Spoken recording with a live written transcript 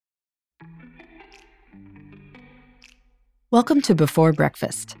Welcome to Before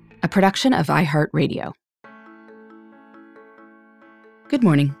Breakfast, a production of iHeartRadio. Good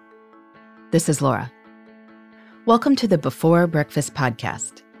morning. This is Laura. Welcome to the Before Breakfast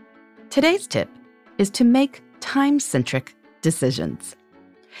podcast. Today's tip is to make time-centric decisions.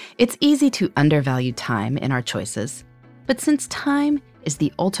 It's easy to undervalue time in our choices, but since time is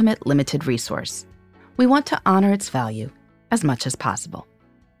the ultimate limited resource, we want to honor its value as much as possible.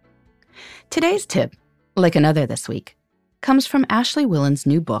 Today's tip, like another this week, comes from Ashley Willen's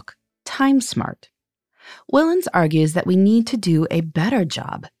new book, Time Smart. Willens argues that we need to do a better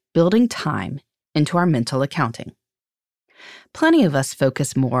job building time into our mental accounting. Plenty of us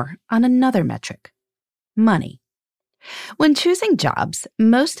focus more on another metric, money. When choosing jobs,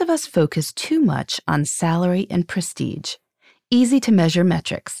 most of us focus too much on salary and prestige, easy to measure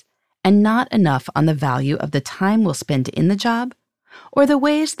metrics, and not enough on the value of the time we'll spend in the job or the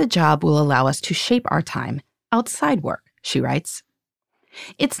ways the job will allow us to shape our time outside work, she writes.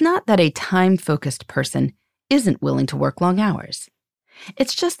 It's not that a time-focused person isn't willing to work long hours.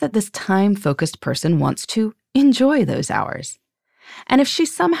 It's just that this time-focused person wants to enjoy those hours. And if she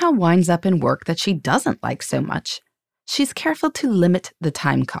somehow winds up in work that she doesn't like so much, she's careful to limit the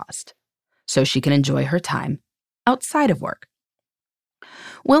time cost so she can enjoy her time outside of work.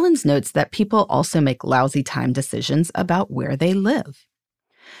 Willens notes that people also make lousy time decisions about where they live.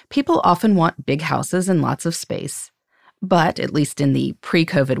 People often want big houses and lots of space, but at least in the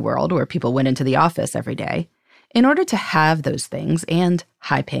pre-COVID world where people went into the office every day, in order to have those things and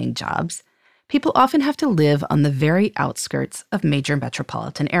high-paying jobs, people often have to live on the very outskirts of major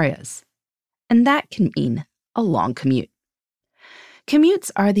metropolitan areas. And that can mean a long commute. Commutes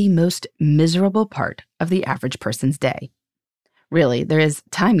are the most miserable part of the average person's day. Really, there is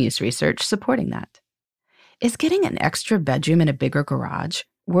time use research supporting that. Is getting an extra bedroom in a bigger garage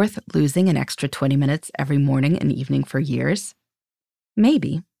worth losing an extra 20 minutes every morning and evening for years?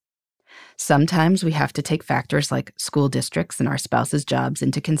 Maybe. Sometimes we have to take factors like school districts and our spouse's jobs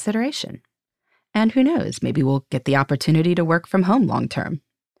into consideration. And who knows, maybe we'll get the opportunity to work from home long term.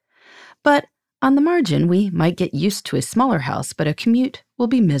 But on the margin, we might get used to a smaller house, but a commute will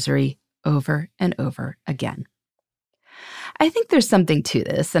be misery over and over again. I think there's something to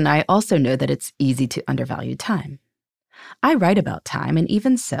this, and I also know that it's easy to undervalue time. I write about time, and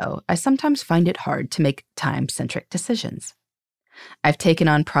even so, I sometimes find it hard to make time-centric decisions. I've taken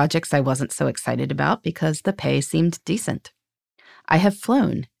on projects I wasn't so excited about because the pay seemed decent. I have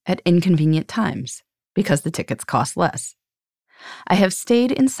flown at inconvenient times because the tickets cost less. I have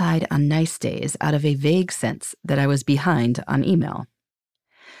stayed inside on nice days out of a vague sense that I was behind on email.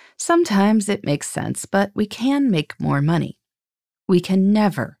 Sometimes it makes sense, but we can make more money. We can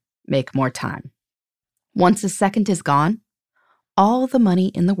never make more time. Once a second is gone, all the money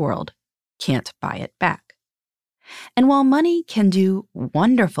in the world can't buy it back. And while money can do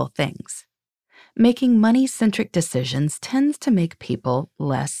wonderful things, making money-centric decisions tends to make people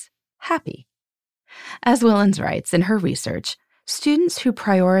less happy. As Willens writes in her research, students who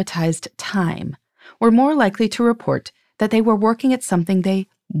prioritized time were more likely to report that they were working at something they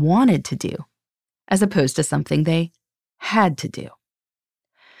wanted to do, as opposed to something they had to do.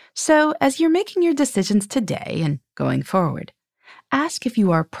 So, as you're making your decisions today and going forward, ask if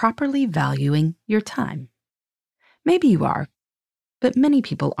you are properly valuing your time. Maybe you are, but many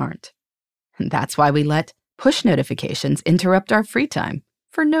people aren't. And that's why we let push notifications interrupt our free time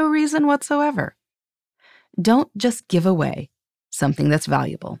for no reason whatsoever. Don't just give away something that's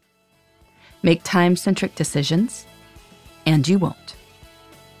valuable. Make time-centric decisions, and you won't.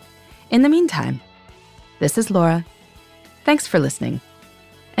 In the meantime, this is Laura. Thanks for listening.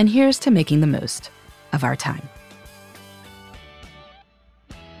 And here's to making the most of our time.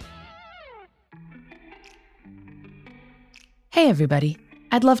 Hey, everybody.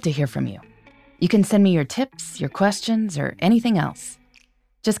 I'd love to hear from you. You can send me your tips, your questions, or anything else.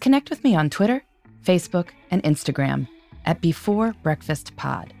 Just connect with me on Twitter, Facebook, and Instagram at Before Breakfast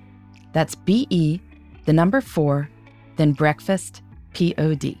Pod. That's BE, the number 4, then breakfast,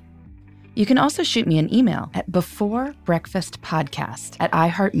 POD. You can also shoot me an email at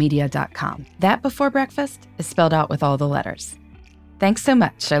beforebreakfastpodcast@iheartmedia.com. That Before Breakfast is spelled out with all the letters. Thanks so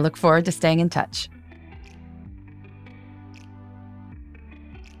much. I look forward to staying in touch.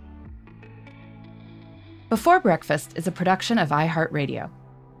 Before Breakfast is a production of iHeartRadio.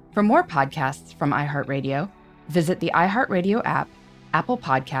 For more podcasts from iHeartRadio, visit the iHeartRadio app, Apple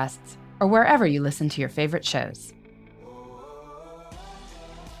Podcasts, or wherever you listen to your favorite shows.